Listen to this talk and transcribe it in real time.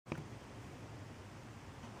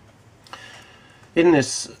In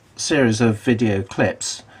this series of video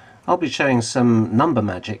clips, I'll be showing some number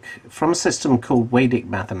magic from a system called Vedic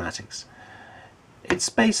Mathematics. It's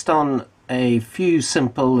based on a few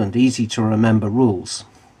simple and easy to remember rules.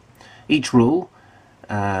 Each rule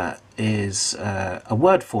is a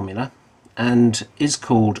word formula and is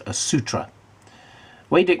called a sutra.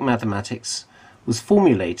 Vedic Mathematics was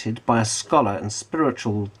formulated by a scholar and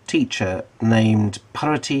spiritual teacher named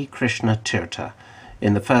Parati Krishna Tirtha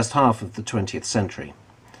in the first half of the 20th century.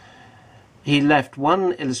 He left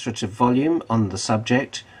one illustrative volume on the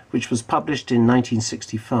subject, which was published in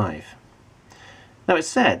 1965. Now, it's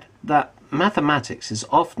said that mathematics is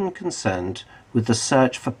often concerned with the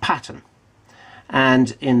search for pattern,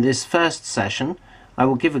 and in this first session I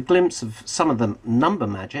will give a glimpse of some of the number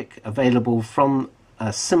magic available from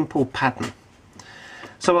a simple pattern.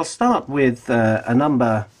 So I'll start with the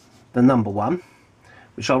number 1,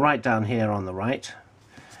 which I'll write down here on the right.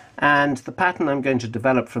 And the pattern I'm going to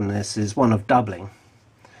develop from this is one of doubling,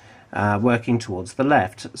 working towards the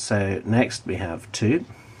left. So next we have 2,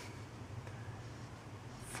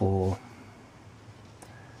 4,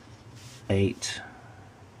 8.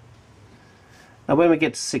 Now when we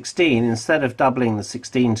get to 16, instead of doubling the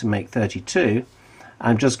 16 to make 32,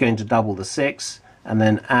 I'm just going to double the 6 and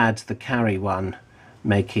then add the carry 1,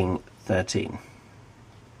 making 13.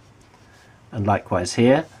 And likewise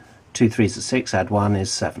here, 2 3s are 6, add 1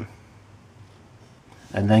 is 7.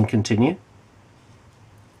 And then continue.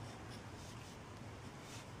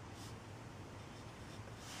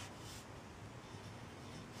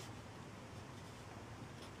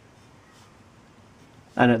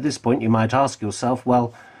 And at this point you might ask yourself,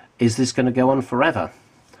 well, is this going to go on forever?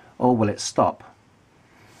 Or will it stop?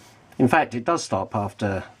 In fact, it does stop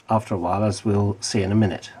after a while, as we'll see in a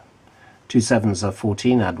minute. 2 7s are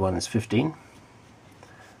 14, add 1 is 15.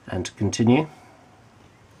 And continue.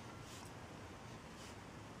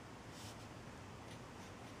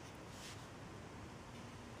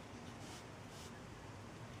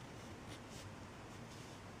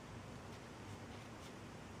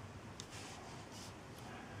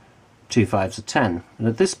 Two 5s are 10, and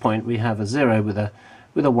at this point we have a 0 with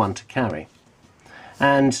a 1 to carry.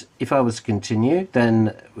 And if I was to continue,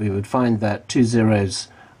 then we would find that 2 zeros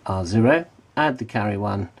are 0, add the carry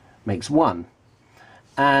 1 makes 1.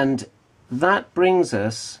 And that brings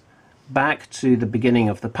us back to the beginning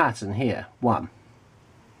of the pattern here, 1.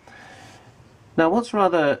 Now what's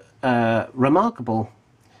rather remarkable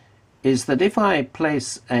is that if I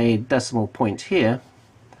place a decimal point here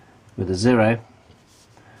with a 0,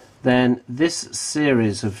 then this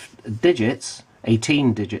series of digits,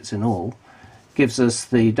 18 digits in all, gives us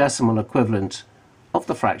the decimal equivalent of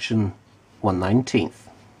the fraction 1/19.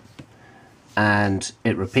 And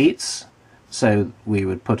it repeats, so we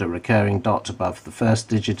would put a recurring dot above the first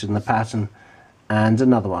digit in the pattern and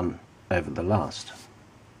another one over the last.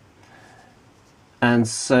 And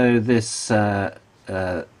so this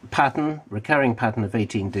pattern, recurring pattern of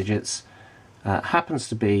 18 digits, happens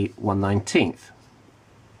to be 1/19.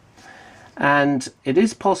 And it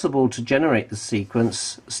is possible to generate the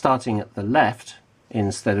sequence starting at the left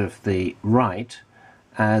instead of the right,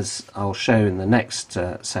 as I'll show in the next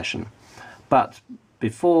session. But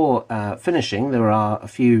before finishing, there are a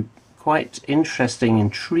few quite interesting,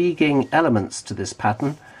 intriguing elements to this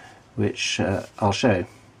pattern, which I'll show.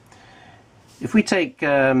 If we take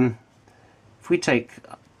the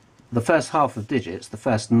first half of digits, the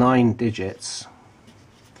first 9 digits,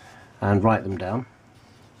 and write them down,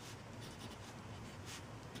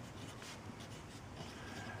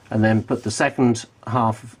 and then put the second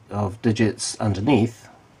half of digits underneath,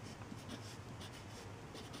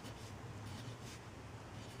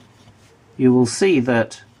 you will see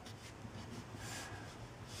that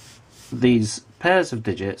these pairs of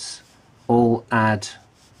digits all add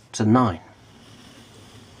to 9.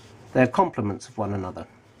 They're complements of one another.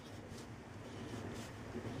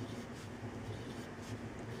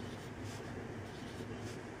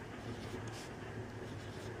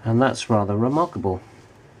 And that's rather remarkable.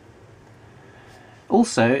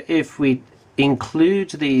 Also, if we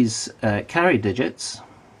include these carry digits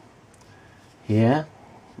here,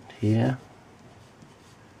 here,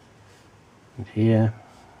 and here,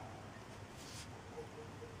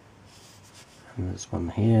 and there's one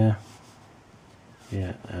here,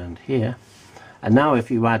 here, and here, and now if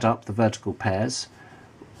you add up the vertical pairs,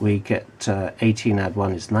 we get 18 add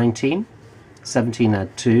 1 is 19, 17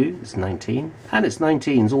 add 2 is 19, and it's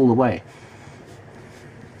 19s all the way.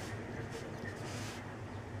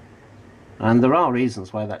 And there are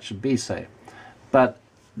reasons why that should be so. But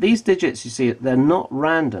these digits, you see, they're not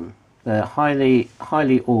random. They're highly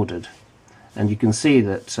ordered. And you can see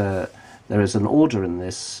that there is an order in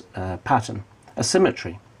this pattern, a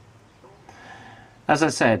symmetry. As I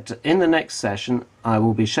said, in the next session I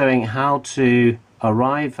will be showing how to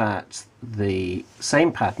arrive at the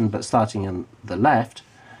same pattern but starting on the left,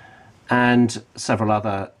 and several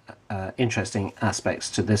other interesting aspects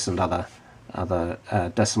to this and other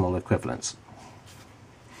decimal equivalents.